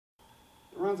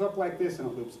runs up like this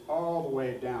and it loops all the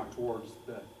way down towards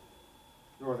the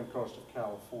northern coast of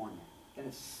California. And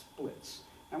it splits.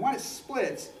 And when it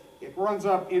splits, it runs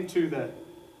up into the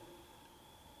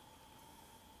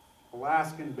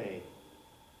Alaskan Bay,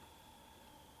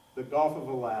 the Gulf of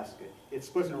Alaska. It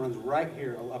splits and it runs right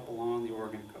here up along the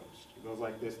Oregon coast. It goes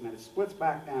like this, and then it splits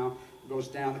back down, goes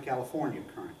down the California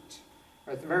current.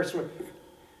 Right, the very swift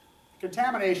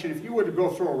contamination, if you were to go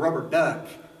through a rubber duck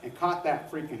and caught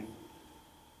that freaking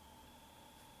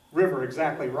river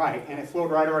exactly right, and it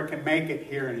flowed right over, it can make it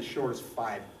here in as short as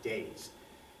 5 days.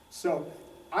 So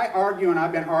I argue, and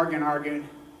I've been arguing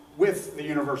with the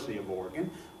University of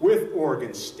Oregon, with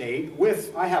Oregon State,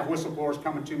 I have whistleblowers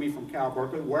coming to me from Cal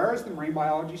Berkeley. Where is the marine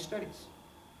biology studies?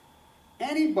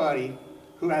 Anybody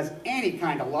who has any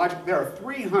kind of logic, there are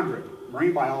 300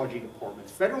 marine biology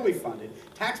departments, federally funded,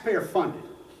 taxpayer funded,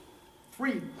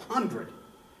 300.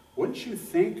 Wouldn't you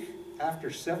think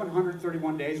after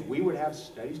 731 days we would have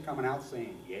studies coming out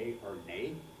saying yay or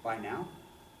nay by now?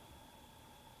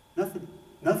 Nothing,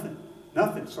 nothing,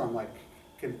 nothing. So I'm like,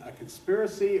 can a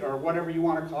conspiracy or whatever you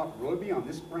want to call it really be on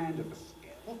this grand of a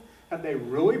scale? Have they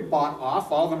really bought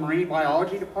off all the marine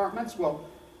biology departments? Well,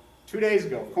 2 days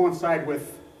ago, coincide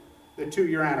with the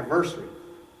 2-year anniversary,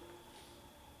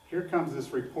 here comes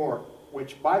this report,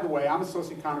 which, by the way, I'm a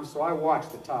socioeconomist, so I watch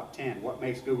the top 10, what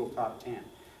makes Google top 10.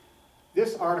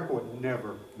 This article would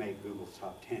never make Google's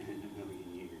top 10 in a million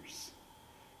years.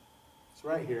 It's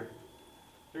right here.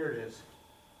 Here it is.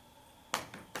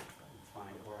 Find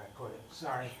it where I put it.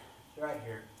 Sorry. It's right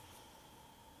here.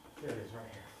 Here it is,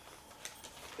 right here.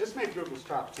 This made Google's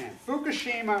top 10.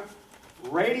 Fukushima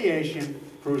radiation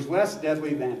proves less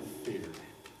deadly than feared.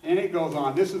 And it goes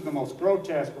on. This is the most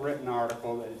grotesque written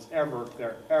article that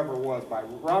there ever was by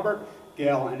Robert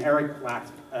Gale and Eric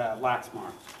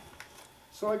Laxmar.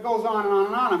 So it goes on and on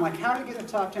and on. I'm like, how did it get in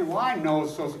the top 10? Well, I know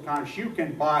as socioeconomists, you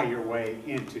can buy your way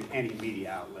into any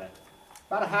media outlet.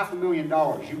 About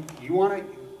 $500,000. You want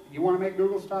to make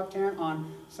Google's top 10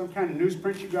 on some kind of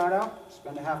newsprint you got out?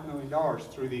 Spend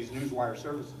 $500,000 through these newswire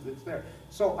services. It's there.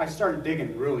 So I started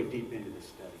digging really deep into this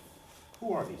study.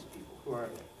 Who are these people? Who are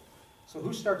they? So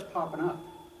who starts popping up?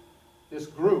 This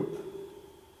group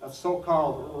of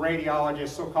so-called radiologists,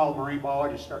 so-called marine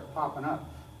biologists start popping up.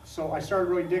 So I started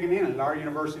really digging in at our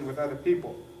university with other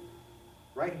people,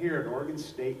 right here at Oregon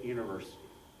State University.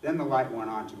 Then the light went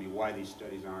on to me why these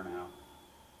studies aren't out.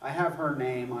 I have her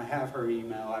name, I have her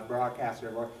email, I broadcast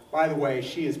her. By the way,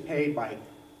 she is paid by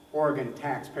Oregon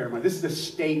taxpayer money. This is a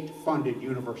state-funded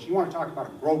university. You want to talk about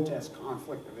a grotesque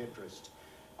conflict of interest.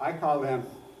 I call them,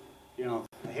 you know,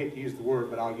 I hate to use the word,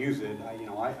 but I'll use it.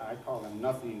 I call them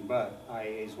nothing but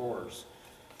IA's whores.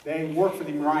 They work for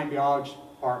the marine biology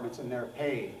departments and they're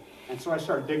paid. And so I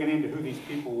started digging into who these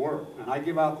people were. And I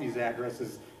give out these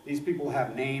addresses. These people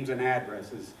have names and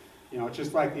addresses. You know, it's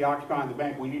just like the Occupy in the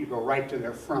Bank. We need to go right to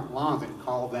their front lawns and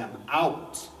call them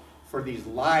out for these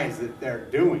lies that they're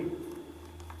doing.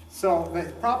 So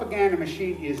the propaganda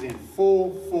machine is in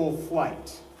full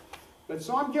flight. But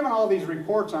so I'm giving all these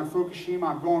reports on Fukushima.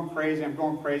 I'm going crazy.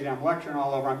 I'm lecturing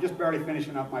all over. I'm just barely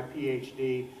finishing up my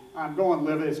PhD. I'm going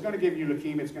livid. It's going to give you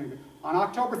leukemia. It's going to. On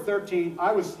October 13th,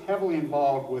 I was heavily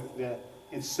involved with the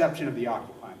inception of the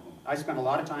Occupy movement. I spent a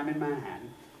lot of time in Manhattan,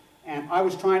 and I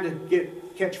was trying to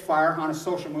catch fire on a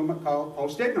social movement called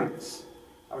post-ignorance.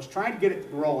 I was trying to get it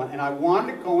rolling, and I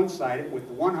wanted to coincide it with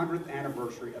the 100th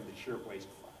anniversary of the Shirtwaist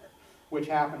Fire, which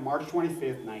happened March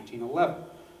 25th, 1911.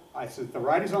 I said, the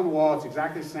writing's on the wall, it's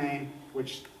exactly the same,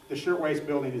 which the Shirtwaist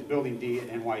building is Building D at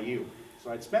NYU.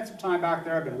 So I'd spent some time back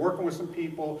there, I've been working with some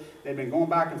people, they've been going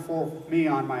back and forth with me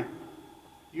on my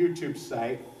YouTube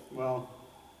site. Well,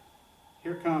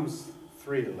 here comes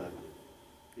 3/11,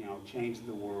 you know, changed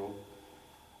the world.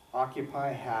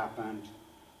 Occupy happened,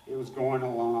 it was going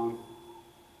along.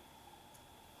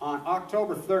 On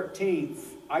October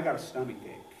 13th, I got a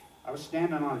stomachache. I was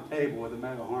standing on a table with a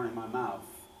metal horn in my mouth.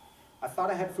 I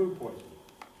thought I had food poisoning.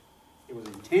 It was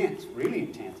intense, really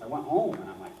intense. I went home and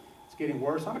I'm like, it's getting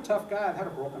worse. I'm a tough guy. I've had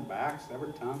a broken back,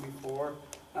 severed tongue before.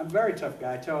 I'm a very tough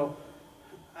guy.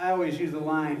 I always use the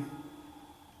line,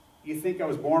 you think I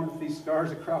was born with these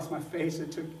scars across my face?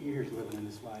 It took years living in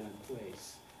this violent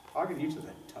place. Ogden, Utah's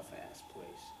a tough-ass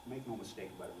place. Make no mistake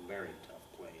about it, a very tough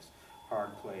place,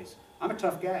 hard place. I'm a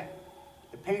tough guy.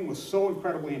 The pain was so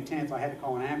incredibly intense, I had to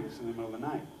call an ambulance in the middle of the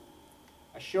night.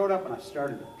 I showed up and I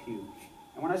started to puke.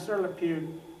 And when I started to puke,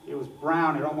 it was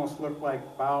brown. It almost looked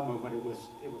like bowel movement. It was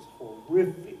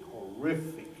horrific.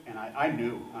 And I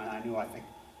knew, I think.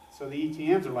 So the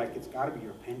ETNs are like, it's got to be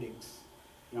your appendix.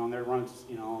 You know, and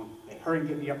they hurried and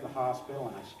get me up to the hospital,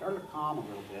 and I started to calm a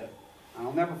little bit. And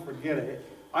I'll never forget it.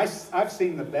 I've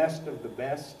seen the best of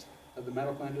the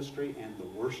medical industry and the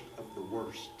worst of the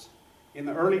worst. In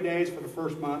the early days, for the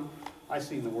first month, I've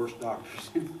seen the worst doctors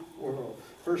in the world.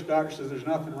 First doctor says, there's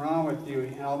nothing wrong with you.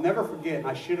 And I'll never forget, and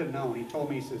I should have known, he told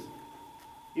me, he says,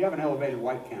 you have an elevated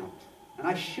white count. And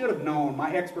I should have known,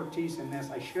 my expertise in this,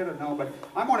 I should have known, but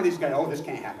I'm one of these guys, oh, this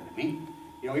can't happen to me.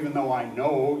 You know, even though I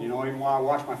know, you know, even while I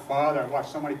watch my father, I watch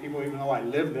so many people, even though I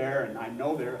live there, and I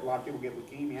know there, a lot of people get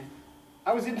leukemia,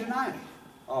 I was in denial.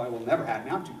 Oh, it will never happen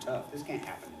to me. I'm too tough. This can't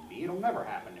happen to me. It'll never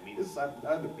happen to me. This is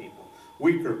other people,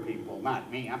 weaker people, not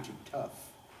me. I'm too tough.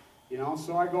 You know,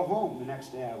 so I go home. The next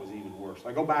day I was even worse.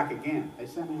 I go back again. They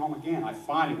sent me home again. I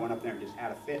finally went up there and just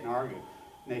had a fit and argued.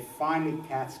 And they finally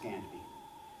CAT scanned me.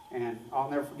 And I'll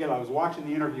never forget, I was watching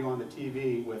the interview on the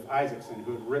TV with Isaacson,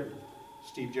 who had written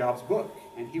Steve Jobs' book.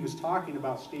 And he was talking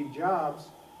about Steve Jobs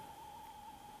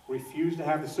refused to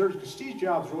have the surgery, because Steve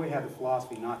Jobs really had the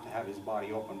philosophy not to have his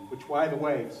body open, which, by the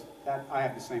way, that I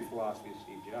have the same philosophy as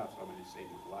Steve Jobs, so I'm going to save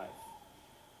my life.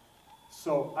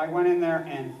 So I went in there,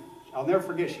 and I'll never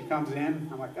forget, she comes in,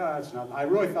 I'm like, oh, that's nothing. I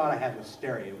really thought I had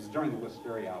listeria. It was during the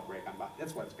listeria outbreak. I'm like,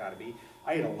 that's what it's got to be.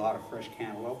 I ate a lot of fresh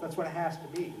cantaloupe. That's what it has to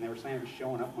be. And they were saying it was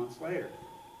showing up months later.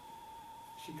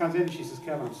 She comes in and she says,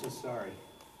 Kevin, I'm so sorry.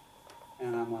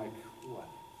 And I'm like, what?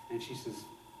 And she says,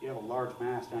 you have a large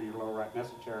mass down your lower right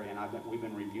mesentery, and we've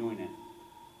been reviewing it.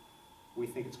 We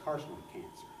think it's carcinoid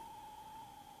cancer.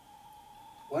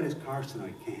 What is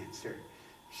carcinoid cancer?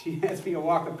 She has me a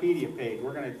Wikipedia page.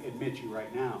 We're going to admit you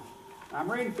right now.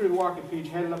 I'm reading through the Wikipedia page,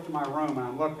 headed up to my room, and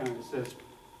I'm looking, and it says,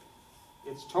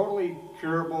 it's totally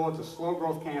curable, it's a slow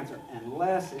growth cancer,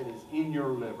 unless it is in your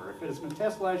liver. If it has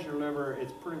metastasized your liver,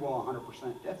 it's pretty well 100%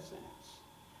 death sentence.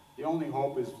 The only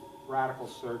hope is radical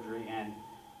surgery, and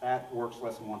that works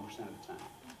less than 1% of the time.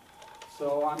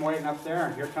 So I'm waiting up there,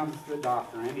 and here comes the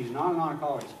doctor, and he's not an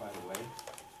oncologist, by the way,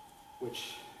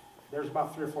 which there's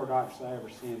about 3 or 4 doctors I ever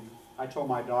seen. I told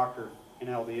my doctor in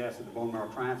LDS at the Bone Marrow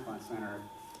Transplant Center,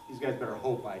 these guys better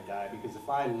hope I die, because if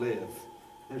I live,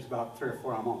 there's about 3 or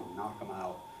 4 I'm going to knock them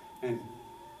out. And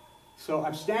so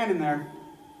I'm standing there,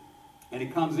 and he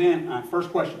comes in, and first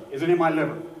question, is it in my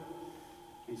liver?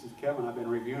 He says, Kevin, I've been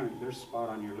reviewing it. There's a spot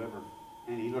on your liver.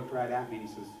 And he looked right at me, and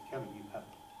he says, Kevin, you have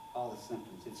all the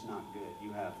symptoms. It's not good.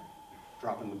 You have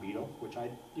drop in libido, which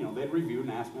they'd reviewed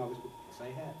and asked me all this. Yes,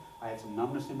 I had. I had some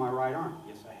numbness in my right arm.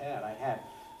 Yes, I had. I had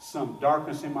some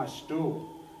darkness in my stool.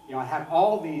 You know, I had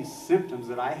all these symptoms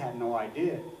that I had no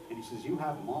idea. And he says, you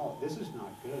have them all. This is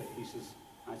not good. He says,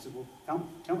 I said, well,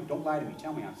 tell me, don't lie to me.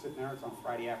 Tell me. I'm sitting there. It's on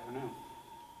Friday afternoon.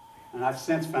 And I've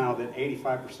since found that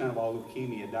 85% of all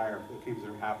leukemias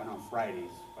happen on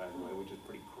Fridays, by the way, which is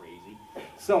pretty crazy.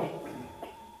 So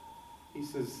he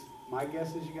says, my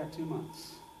guess is you got 2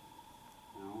 months.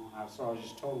 You know, so I was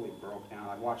just totally broke down.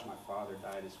 I watched my father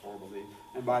die this horrible day.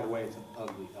 And by the way, it's an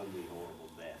ugly, ugly, horrible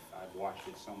death. I've watched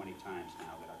it so many times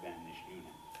now that I've been in this unit.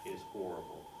 It is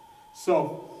horrible.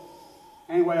 So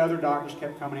anyway, other doctors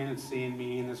kept coming in and seeing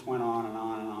me, and this went on and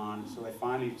on and on. So they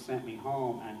finally sent me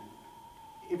home, and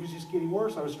it was just getting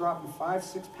worse. I was dropping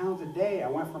 5-6 pounds a day. I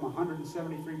went from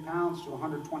 173 pounds to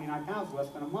 129 pounds in less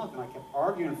than a month, and I kept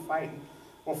arguing and fighting.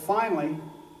 Well, finally,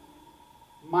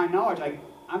 my knowledge,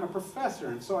 I'm a professor,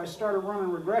 and so I started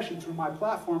running regression through my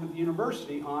platform at the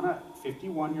university on a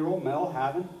 51-year-old male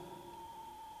having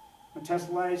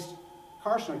metastasized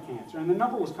carcinoid cancer, and the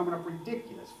number was coming up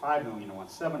ridiculous, 5 million to 1,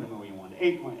 7 million to 1,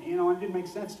 8 million, you know, it didn't make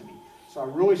sense to me. So I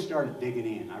really started digging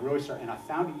in. And I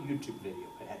found a YouTube video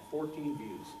that had 14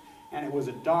 views. And it was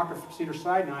a doctor from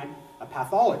Cedars-Sinai, a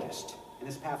pathologist. And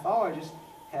this pathologist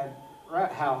had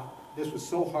how this was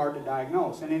so hard to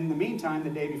diagnose. And in the meantime, the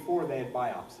day before, they had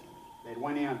biopsied. They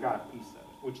went in and got a piece of it,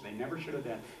 which they never should have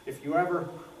done. If you ever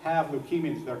have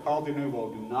leukemias, they're called de novo,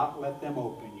 do not let them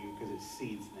open you because it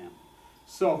seeds them.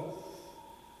 So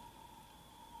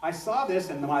I saw this,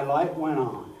 and my light went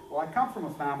on. Well, I come from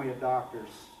a family of doctors.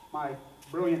 My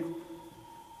brilliant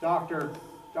doctor,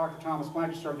 Dr. Thomas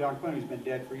Blanch, started Dr. Clinton, who's been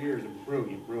dead for years, a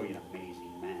brilliant, brilliant,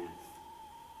 amazing man.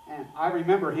 And I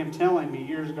remember him telling me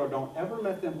years ago, don't ever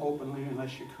let them open you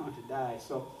unless you're going to die.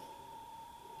 So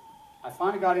I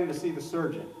finally got in to see the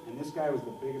surgeon, and this guy was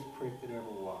the biggest prick that ever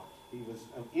walked. He was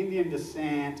of Indian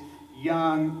descent,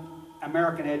 young,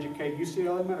 American educated,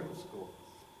 UCLA Medical School.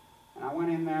 And I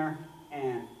went in there,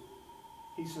 and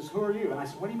he says, who are you? And I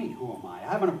said, what do you mean, who am I?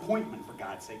 I have an appointment, for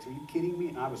God's sakes. Are you kidding me?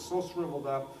 And I was so shriveled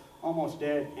up, almost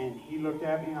dead. And he looked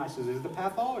at me, and I said, is the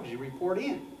pathology report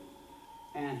in?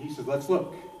 And he says, let's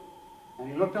look.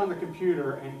 And he looked on the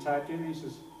computer, and he typed in, and he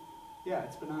says, yeah,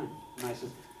 it's benign. And I said,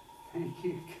 thank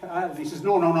you, God. And he says,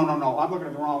 no. I'm looking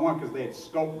at the wrong one, because they had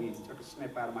scoped me and took a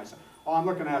snip out of my side. Oh, I'm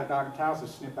looking at it, Dr.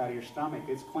 Taos, snip out of your stomach.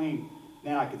 It's clean.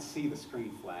 Then I could see the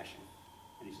screen flashing.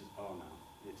 And he says, oh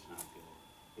no, it's not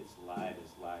good. It's live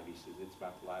as live. He says, it's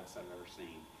about the livest I've ever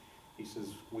seen. He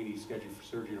says, we need to schedule for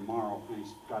surgery tomorrow. And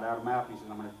he's got out a mouth and he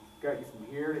says, I'm going to gut you from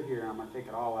here to here. I'm going to take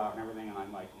it all out and everything. And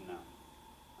I'm like, no.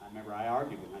 I remember I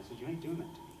argued with him. I said, you ain't doing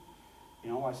that to me. You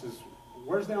know, I says,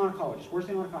 where's the oncologist? Where's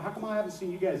the oncologist? How come I haven't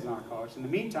seen you guys as an oncologist? In the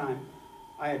meantime,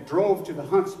 I had drove to the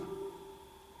Huntsman.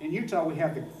 In Utah, we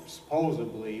have the,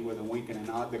 supposedly, with a wink and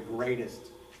a nod, the greatest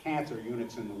cancer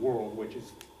units in the world, which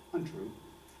is untrue.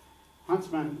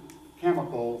 Huntsman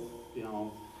Chemical, you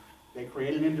know, they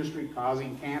created an industry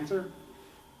causing cancer,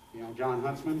 you know, John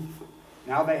Huntsman.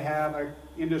 Now they have an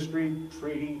industry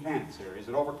treating cancer. Is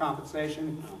it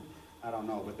overcompensation? I don't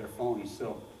know, but they're phony.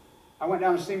 So I went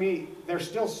down to see me. They're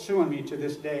still suing me to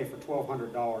this day for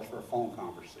 $1,200 for a phone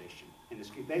conversation. And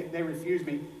they refused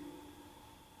me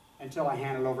until I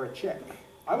handed over a check.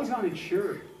 I was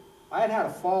uninsured. I had a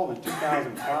fall in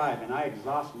 2005, and I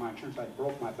exhausted my insurance. I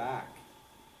broke my back.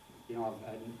 You know,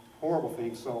 a horrible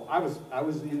thing. So I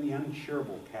was in the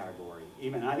uninsurable category,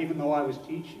 even though I was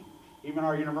teaching. Even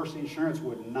our university insurance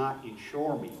would not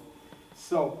insure me.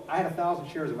 So I had 1,000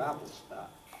 shares of Apple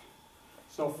stock.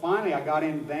 So finally I got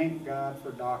in, thank God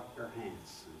for Dr.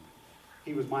 Hansen.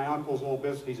 He was my uncle's old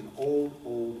business. He's an old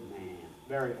man,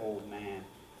 very old man.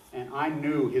 And I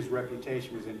knew his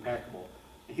reputation was impeccable.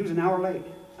 And he was an hour late.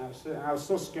 I was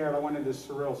so scared. I went into this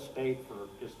surreal state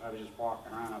I was just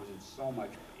walking around. I was in so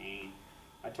much pain.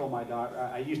 I told my daughter,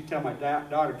 I used to tell my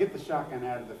daughter, get the shotgun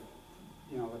out of the,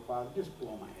 you know, the closet, just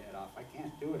blow my head off. I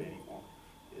can't do it anymore.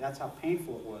 That's how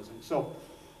painful it was. And so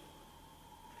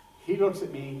he looks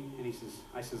at me and he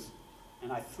says,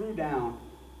 and I threw down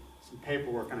some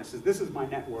paperwork and I said, this is my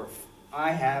net worth.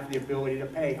 I have the ability to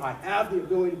pay. I have the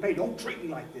ability to pay. Don't treat me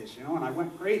like this, you know. And I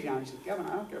went crazy on him. He says, Kevin,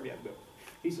 I don't care if you have a bill.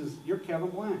 He says, you're Kevin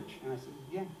Blanch. And I said,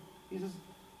 yeah. He says,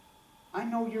 I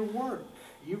know your work.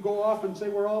 You go off and say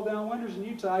we're all down winters in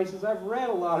Utah. He says, I've read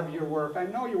a lot of your work. I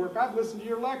know your work. I've listened to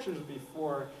your lectures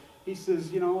before. He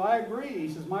says, you know, I agree. He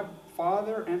says, my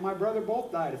father and my brother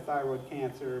both died of thyroid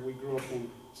cancer. We grew up in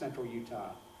central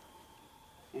Utah.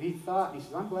 And he thought, and he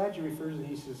says, I'm glad you referred to it.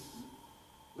 He says,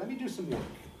 let me do some work.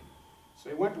 So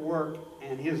he went to work,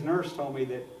 and his nurse told me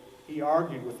that he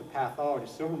argued with the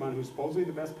pathologist, Silverman, who's supposedly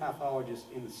the best pathologist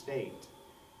in the state.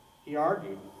 He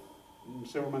argued. And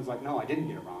Silverman's like, no, I didn't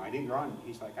get it wrong. I didn't get it wrong.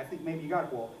 He's like, I think maybe you got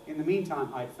it. Well, in the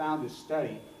meantime, I found this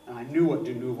study, and I knew what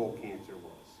de novo cancer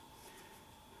was.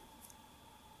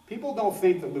 People don't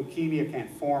think that leukemia can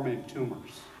form in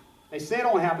tumors. They say it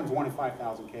only happens 1 in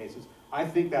 5,000 cases. I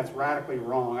think that's radically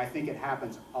wrong. I think it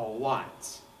happens a lot.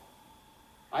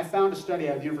 I found a study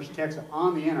out of the University of Texas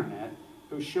on the internet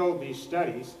who showed these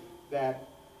studies that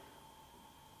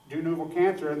de novo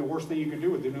cancer, and the worst thing you can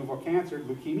do with de novo cancer,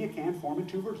 leukemia can form in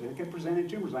tumors, and it can present in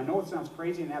tumors. I know it sounds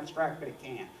crazy and abstract, but it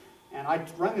can. And I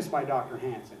run this by Dr.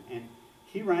 Hansen, and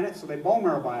he ran it, so they bone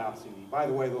marrow biopsy me. By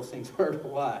the way, those things hurt a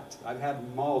lot. I've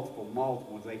had multiple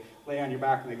ones. They lay on your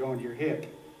back and they go into your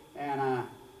hip. And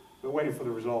but waiting for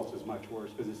the results is much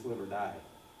worse because it's live or die.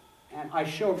 And I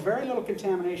showed very little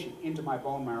contamination into my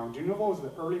bone marrow. De novo was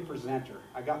the early presenter.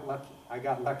 I got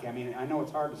lucky. I mean, I know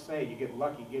it's hard to say you get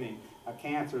lucky getting a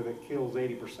cancer that kills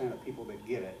 80% of people that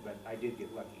get it, but I did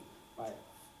get lucky by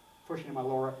pushing in my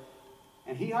lower.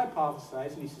 And he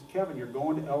hypothesized, and he says, Kevin, you're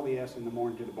going to LDS in the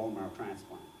morning to the bone marrow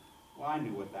transplant. Well, I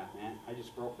knew what that meant. I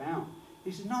just broke down.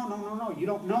 He said, no, you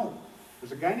don't know.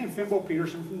 There's a guy named Fimbo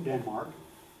Peterson from Denmark.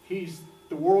 He's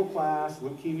the world-class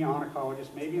leukemia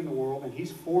oncologist, maybe in the world, and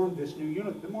he's formed this new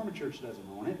unit. The Mormon Church doesn't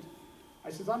own it. I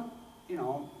said,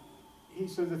 he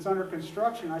says, it's under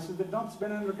construction. I said, the dump's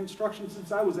been under construction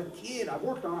since I was a kid. I've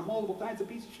worked on it multiple times. It's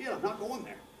a piece of shit. I'm not going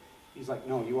there. He's like,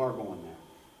 no, you are going there.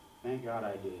 Thank God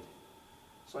I did.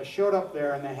 So I showed up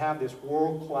there, and they have this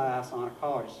world-class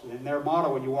oncologist. And their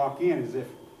motto when you walk in is, if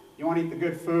you want to eat the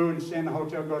good food and stay in the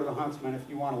hotel, go to the Huntsman. If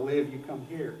you want to live, you come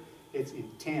here. It's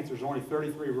intense. There's only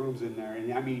 33 rooms in there,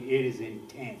 and I mean, it is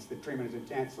intense. The treatment is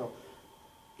intense. So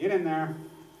get in there.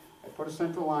 I put a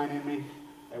central line in me.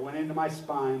 They went into my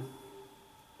spine,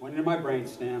 went into my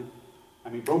brainstem. I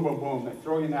mean, boom, boom, boom. They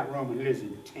throw you in that room, and it is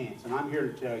intense. And I'm here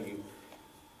to tell you,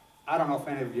 I don't know if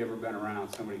any of you have ever been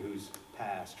around somebody who's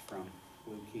passed from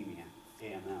leukemia,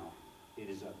 AML. It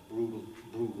is a brutal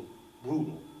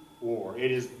war.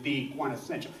 It is the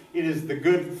quintessential. It is the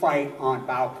good fight on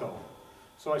Balco.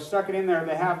 So I stuck it in there.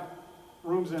 They have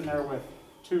rooms in there with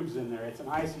tubes in there. It's an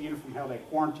ICU unit from hell. They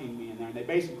quarantine me in there, and they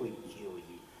basically kill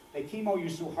you. They chemo you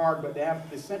so hard, but they have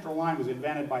the central line was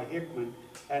invented by Hickman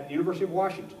at the University of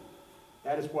Washington.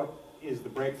 That is what is the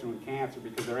breakthrough in cancer,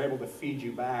 because they're able to feed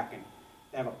you back. And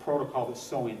They have a protocol that's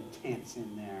so intense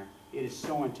in there. It is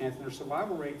so intense, and their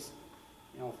survival rates,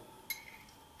 you know,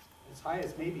 as high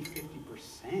as maybe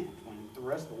 50%, when the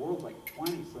rest of the world's like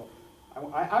 20. So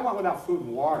I went without food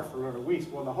and water for over weeks.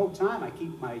 Well, the whole time I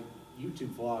keep my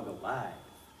YouTube vlog alive.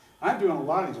 I'm doing a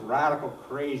lot of these radical,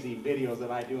 crazy videos that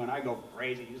I do, and I go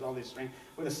crazy, use all this strength,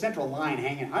 with a central line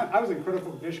hanging. I was in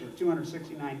critical condition for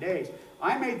 269 days.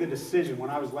 I made the decision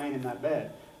when I was laying in that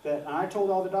bed, that, and I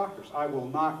told all the doctors, I will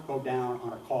not go down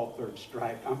on a call third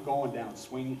strike. I'm going down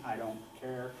swinging. I don't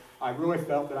care. I really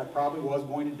felt that I probably was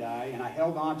going to die, and I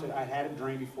held on to it. I had a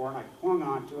dream before, and I clung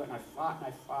on to it, and I fought,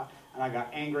 and I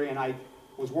got angry, and I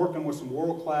was working with some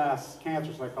world-class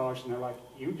cancer psychologists, and they're like,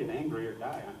 you get angry or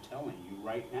die. I'm telling you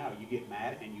right now, you get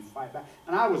mad and you fight back.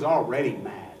 And I was already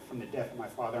mad from the death of my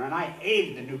father, and I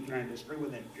hated the nuclear industry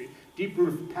with a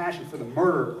deep-rooted passion for the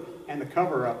murder and the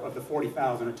cover-up of the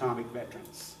 40,000 atomic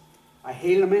veterans. I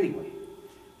hated them anyway.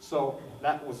 So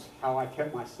that was how I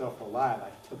kept myself alive. I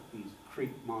took these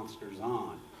creep monsters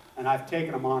on. And I've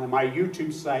taken them on. And my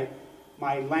YouTube site,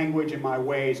 my language and my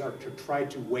ways are to try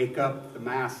to wake up the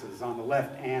masses on the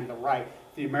left and the right.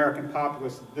 The American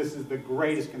populace, this is the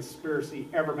greatest conspiracy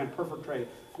ever been perpetrated.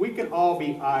 We can all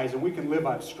be eyes, and we can live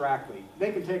abstractly.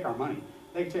 They can take our money.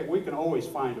 We can always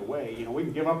find a way. You know, we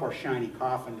can give up our shiny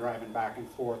coffin driving back and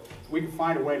forth. We can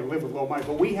find a way to live with low money,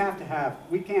 but we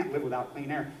can't live without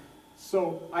clean air.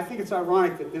 So I think it's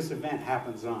ironic that this event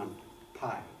happens on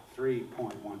Pi 3.14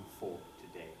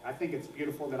 today. I think it's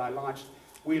beautiful that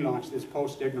we launched this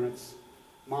post-ignorance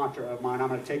mantra of mine. I'm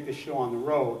going to take this show on the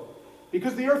road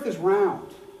because the earth is round,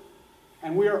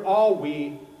 and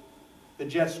the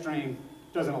jet stream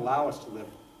doesn't allow us to live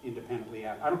independently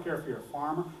out. I don't care if you're a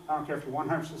farmer, I don't care if you're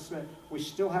 100%, we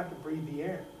still have to breathe the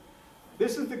air.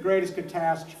 This is the greatest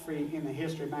catastrophe in the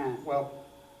history of man. Well,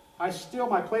 my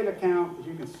platelet count, as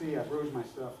you can see, I bruised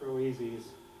myself real easy.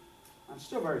 I'm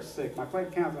still very sick. My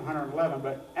platelet count is 111,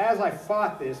 but as I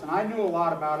fought this, and I knew a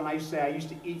lot about it, and I used to say I used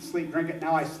to eat, sleep, drink it,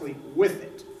 now I sleep with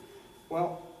it.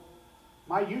 Well,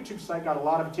 my YouTube site got a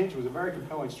lot of attention. It was a very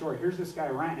compelling story. Here's this guy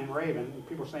ranting and raving, and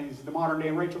people are saying he's the modern day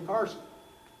Rachel Carson.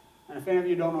 And if any of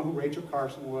you don't know who Rachel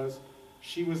Carson was,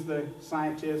 she was the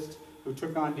scientist who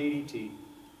took on DDT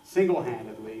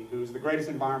single-handedly, who's the greatest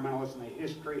environmentalist in the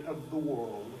history of the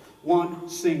world. One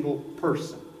single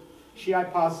person. She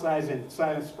hypothesized in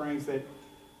Silent Springs that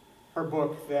her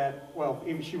book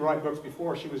even she wrote books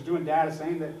before, she was doing data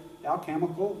saying that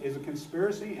alchemical is a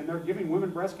conspiracy and they're giving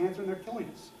women breast cancer and they're killing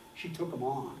us. She took them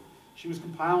on. She was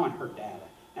compiling her data.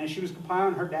 And as she was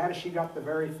compiling her data, she got the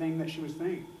very thing that she was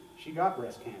thinking. She got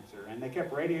breast cancer, and they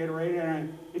kept radiating,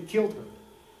 and it killed her.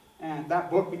 And that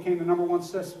book became the #1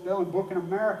 selling book in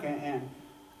America, and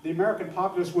the American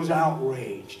populace was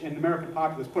outraged, and the American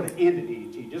populace put an end to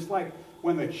DDT. Just like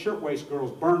when the shirtwaist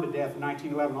girls burned to death in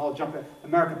 1911, all jumped out, the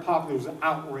American populace was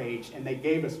outraged, and they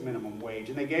gave us minimum wage,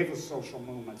 and they gave us social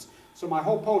movements. So my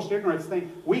whole post-ignorance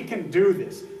thing, we can do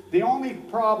this. The only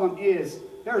problem is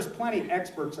there's plenty of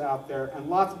experts out there, and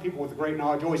lots of people with great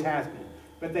knowledge, always has been.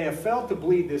 But they have failed to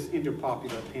bleed this into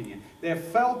popular opinion. They have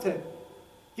failed to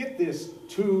get this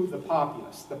to the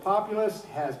populace. The populace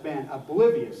has been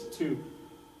oblivious to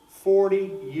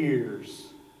 40 years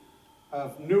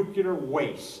of nuclear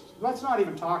waste. Let's not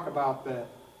even talk about the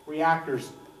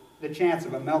reactors, the chance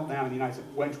of a meltdown in the United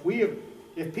States.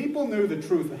 If people knew the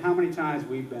truth of how many times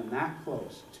we've been that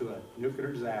close to a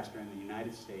nuclear disaster in the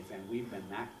United States, and we've been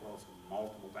that close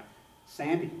multiple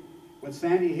times. When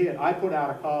Sandy hit, I put out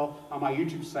a call on my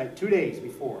YouTube site 2 days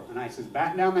before, and I says,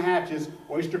 batten down the hatches,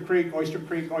 Oyster Creek, Oyster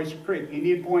Creek, Oyster Creek,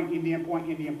 Indian Point, Indian Point,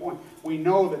 Indian Point. We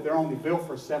know that they're only built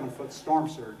for a 7-foot storm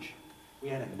surge. We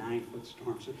had a 9-foot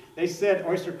storm surge. They said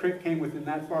Oyster Creek came within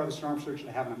that far of the storm surge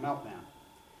to having a meltdown.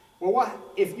 Well,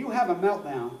 if you have a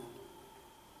meltdown,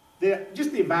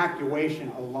 just the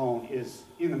evacuation alone is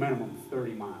in the minimum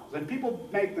 30 miles. And people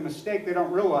make the mistake, they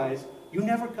don't realize, you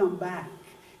never come back.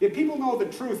 If people know the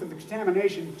truth of the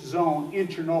contamination zone in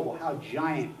Chernobyl, how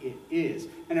giant it is,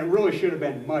 and it really should have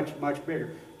been much, much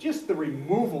bigger. Just the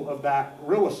removal of that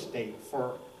real estate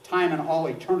for time and all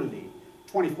eternity,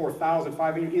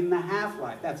 24,500 in the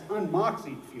half-life, that's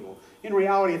unmoxing fuel. In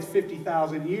reality, it's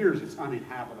 50,000 years it's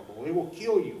uninhabitable. It will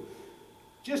kill you.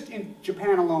 Just in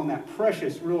Japan alone, that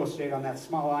precious real estate on that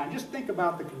small island, just think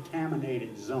about the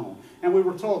contaminated zone. And we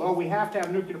were told, oh, we have to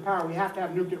have nuclear power, we have to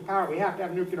have nuclear power, we have to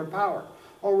have nuclear power.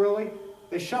 Oh, really?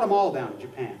 They shut them all down in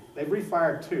Japan. They've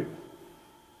refired 2.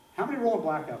 How many rolling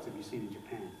blackouts have you seen in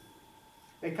Japan?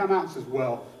 They come out and says,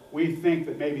 well, we think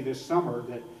that maybe this summer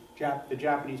that the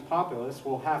Japanese populace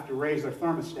will have to raise their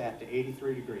thermostat to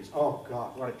 83 degrees. Oh,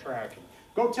 God, what a tragedy.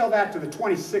 Go tell that to the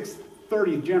 26th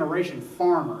 30th generation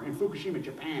farmer in Fukushima,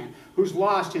 Japan, who's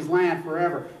lost his land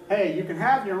forever. Hey, you can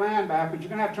have your land back, but you're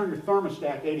going to have to turn your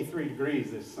thermostat to 83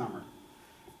 degrees this summer.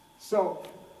 So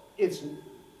it's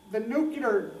the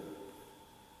nuclear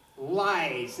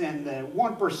lies and the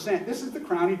 1%. This is the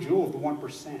crowning jewel of the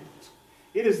 1%.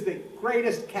 It is the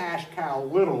greatest cash cow,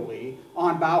 literally,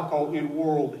 on Balco in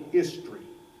world history.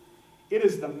 It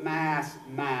is the mass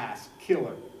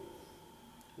killer.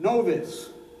 Know this.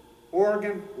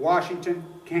 Oregon, Washington,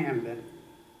 Canada,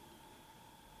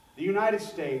 the United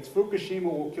States, Fukushima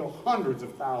will kill hundreds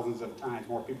of thousands of times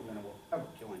more people than it will ever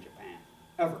kill in Japan.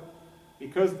 Ever.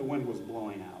 Because the wind was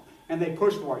blowing out. And they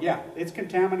pushed the water. Yeah, it's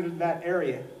contaminated that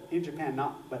area in Japan,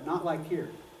 but not like here.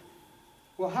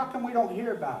 Well, how come we don't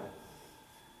hear about it?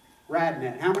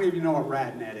 RadNet. How many of you know what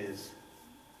RadNet is?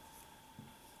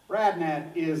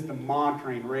 RadNet is the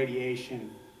monitoring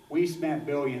radiation. We spent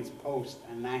billions post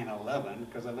 9/11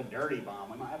 because of a dirty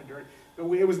bomb. We might have a dirty, but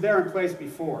it was there in place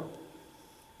before.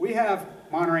 We have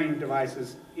monitoring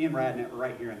devices in RadNet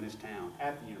right here in this town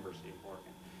at the University of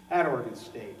Oregon, at Oregon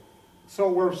State.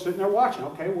 So we're sitting there watching.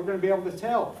 Okay, we're going to be able to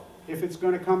tell if it's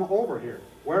going to come over here.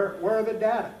 Where are the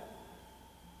data?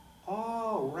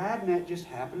 Oh, RadNet just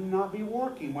happened to not be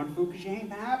working when Fukushima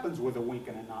happens with a wink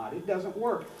and a nod. It doesn't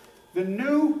work. The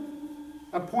new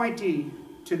appointee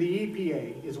to the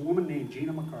EPA is a woman named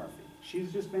Gina McCarthy.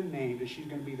 She's just been named as she's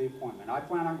going to be the appointment. I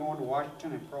plan on going to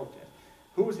Washington and protest.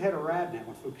 Who was head of RadNet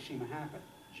when Fukushima happened?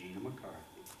 Gina McCarthy,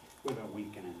 with a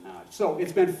wink and a nod. So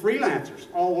it's been freelancers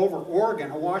all over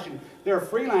Oregon or Washington. There are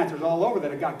freelancers all over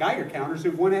that have got Geiger counters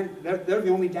who've went in. They're the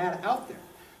only data out there.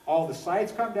 All the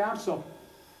sites come down. So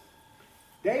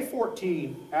day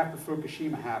 14 after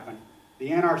Fukushima happened, the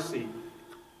NRC.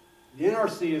 The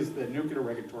NRC is the Nuclear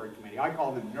Regulatory Committee. I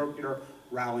call them nuclear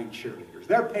rallying cheerleaders.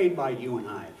 They're paid by you and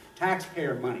I,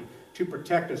 taxpayer money, to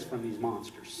protect us from these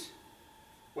monsters.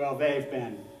 Well, they've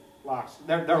been lost.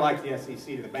 They're like the SEC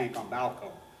to the bank on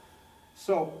Balco.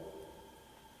 So,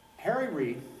 Harry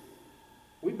Reid,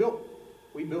 we built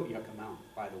Yucca Mountain,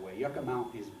 by the way. Yucca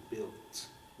Mountain is built.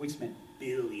 We spent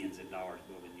billions of dollars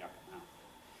building Yucca Mountain.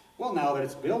 Well, now that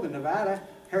it's built in Nevada,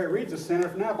 Harry Reid's a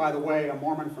senator now, by the way, a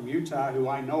Mormon from Utah, who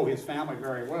I know his family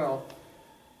very well.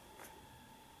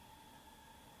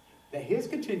 That his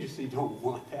contingency don't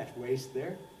want that waste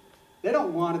there. They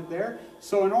don't want it there.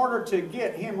 So in order to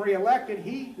get him reelected,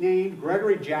 he named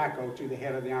Gregory Jacko to the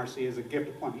head of the NRC as a gift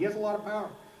appointment. He has a lot of power.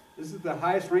 This is the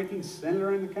highest ranking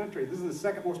senator in the country. This is the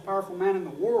second most powerful man in the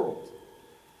world.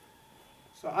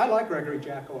 So I like Gregory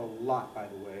Jacko a lot, by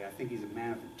the way. I think he's a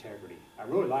man of integrity. I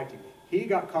really liked him. He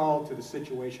got called to the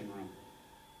Situation Room.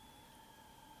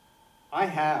 I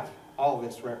have all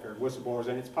this record, whistleblowers,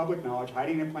 and it's public knowledge,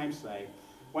 hiding in plain sight.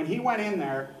 When he went in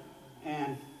there,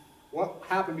 and what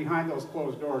happened behind those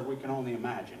closed doors, we can only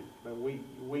imagine. But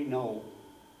we know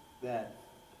that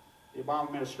the Obama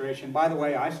administration, by the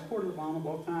way, I supported Obama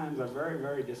both times. I'm very,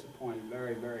 very disappointed,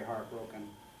 very, very heartbroken.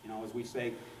 You know, as we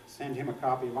say, send him a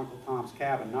copy of Uncle Tom's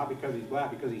Cabin, not because he's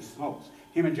black, because he smokes.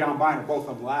 Him and John Biden, both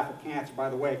of them laugh at cancer. By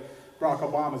the way, Barack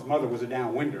Obama's mother was a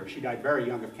downwinder. She died very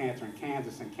young of cancer in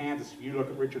Kansas. And Kansas, if you look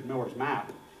at Richard Miller's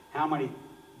map, how many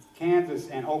Kansas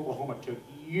and Oklahoma took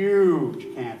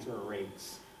huge cancer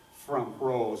rates from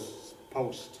Rose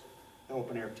post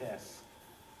open air tests.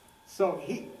 So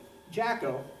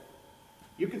Jacko,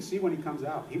 you can see when he comes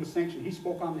out, he was sanctioned. He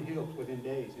spoke on the Hill within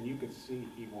days, and you could see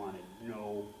he wanted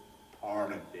no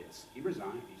part of this. He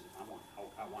resigned. He said,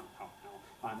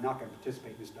 I'm not going to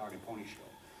participate in this dog and pony show.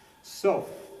 So,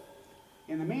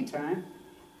 in the meantime,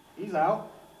 he's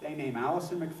out. They name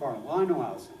Allison McFarland. Well, I know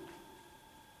Allison.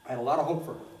 I had a lot of hope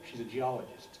for her. She's a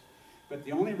geologist. But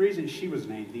the only reason she was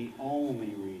named,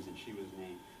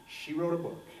 she wrote a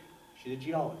book. She's a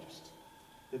geologist.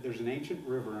 That there's an ancient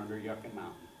river under Yucca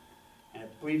Mountain. And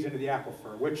it bleeds into the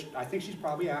aquifer, which I think she's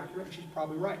probably accurate. She's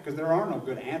probably right, because there are no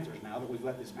good answers now that we've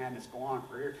let this madness go on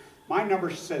for years. My number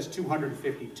says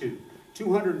 252.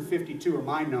 252 are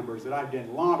my numbers that I've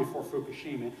done long before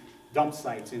Fukushima dump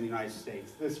sites in the United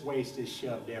States. This waste is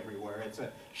shoved everywhere. It's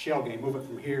a shell game. Move it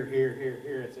from here, here, here,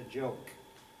 here. It's a joke.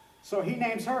 So he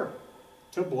names her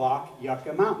to block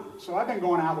Yucca Mountain. So I've been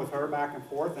going out with her back and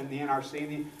forth in the NRC.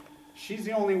 And she's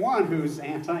the only one who's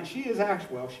she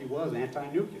was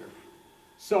anti-nuclear.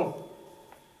 So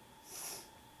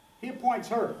he appoints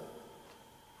her.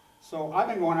 So I've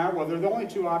been going out, well, they're the only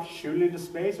two options, shoot it into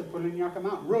space or put it in Yucca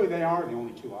Mountain. Really, they are the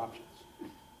only two options.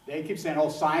 They keep saying, oh,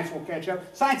 science will catch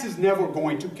up. Science is never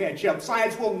going to catch up.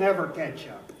 Science will never catch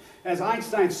up. As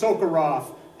Einstein,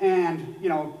 Sokolov, and, you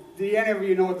know, do any of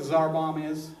you know what the Tsar bomb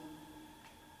is?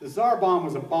 The Tsar bomb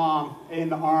was a bomb in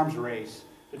the arms race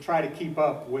to try to keep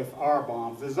up with R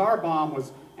bombs. The Tsar bomb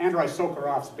was Andrei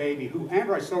Sakharov's baby, who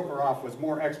Andrei Sakharov was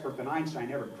more expert than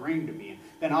Einstein ever dreamed of being.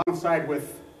 Then alongside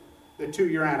with the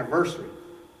 2-year anniversary.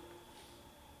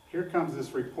 Here comes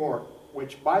this report,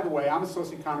 which, by the way, I'm a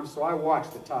socioeconomist, so I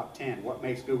watch the top 10, what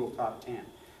makes Google top 10.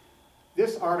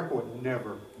 This article would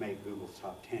never make Google's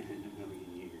top 10 in a million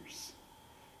years.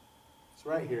 It's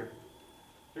right here.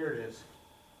 Here it is.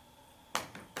 I can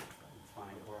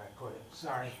find it where I put it.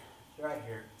 Sorry. It's right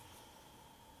here.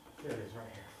 Here it is, right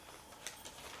here.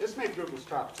 This made Google's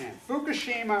top 10.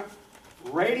 Fukushima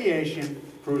radiation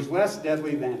proves less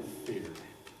deadly than feared.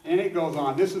 And it goes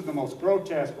on. This is the most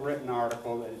grotesque written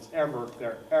article that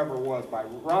there ever was by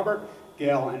Robert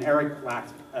Gale and Eric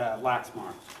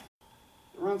Laxmar.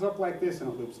 It runs up like this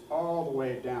and it loops all the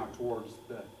way down towards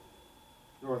the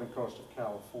northern coast of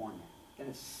California. And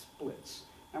it splits.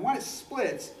 And when it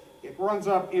splits, it runs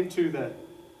up into the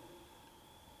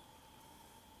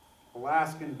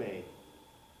Alaskan Bay,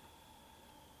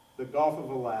 the Gulf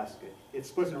of Alaska. It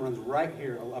splits and runs right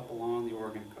here up along the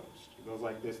Oregon coast. It goes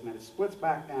like this, and then it splits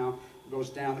back down,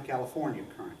 goes down the California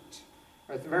current.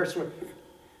 Right, the very swift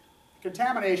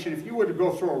contamination, if you were to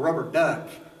go through a rubber duck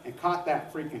and caught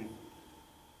that freaking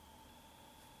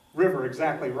river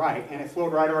exactly right, and it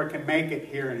flowed right over, it can make it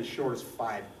here in as short as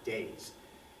 5 days.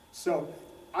 So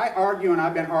I argue, and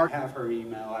I've been arguing, I have her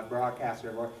email, I broadcast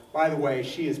her. By the way,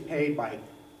 she is paid by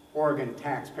Oregon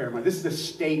taxpayer money. This is a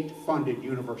state-funded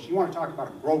university. You want to talk about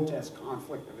a grotesque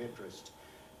conflict of interest.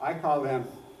 I call them,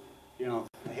 you know,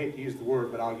 I hate to use the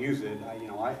word, but I'll use it.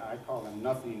 I call them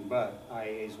nothing but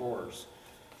IA's whores.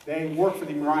 They work for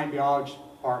the marine biology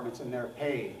departments and they're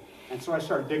paid. And so I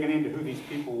started digging into who these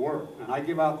people were. And I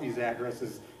give out these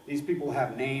addresses. These people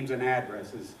have names and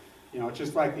addresses. You know, it's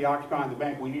just like the occupying the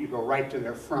bank. We need to go right to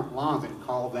their front lawns and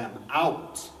call them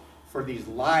out for these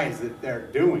lies that they're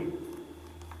doing.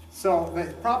 So the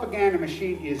propaganda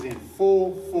machine is in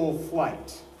full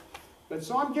flight. But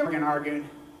so I'm giving an argument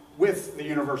with the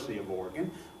University of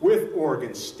Oregon, with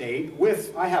Oregon State,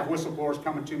 I have whistleblowers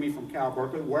coming to me from Cal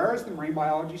Berkeley. Where is the marine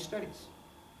biology studies?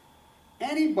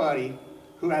 Anybody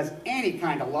who has any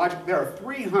kind of logic, there are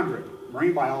 300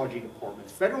 marine biology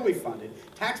departments, federally funded,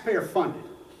 taxpayer funded,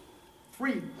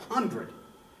 300.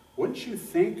 Wouldn't you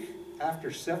think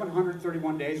after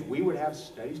 731 days we would have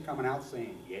studies coming out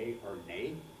saying yay or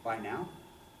nay by now?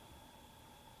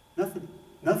 Nothing.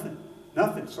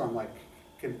 So I'm like,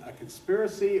 can a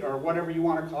conspiracy or whatever you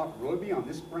want to call it really be on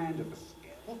this grand of a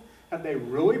scale? Have they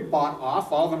really bought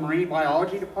off all the marine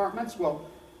biology departments? Well,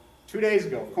 2 days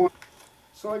ago.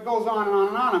 So it goes on and on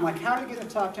and on. I'm like, how do you get in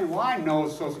the top 10? Well, I know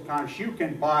as socioeconomists, you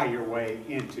can buy your way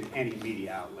into any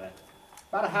media outlet.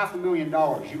 About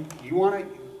 $500,000. You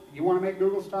want to make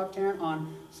Google's top 10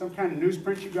 on some kind of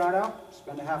newsprint you got out?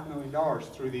 Spend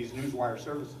 $500,000 through these newswire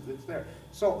services. It's there.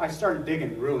 So I started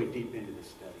digging really deep into this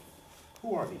study.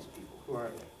 Who are these people? Who are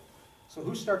they? So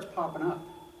who starts popping up?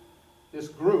 This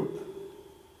group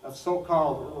of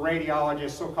so-called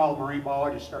radiologists, so-called marine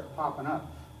biologists start popping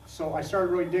up. So I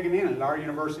started really digging in at our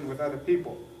university with other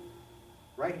people.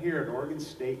 Right here at Oregon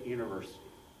State University.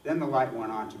 Then the light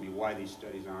went on to me why these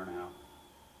studies aren't out.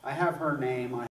 I have her name.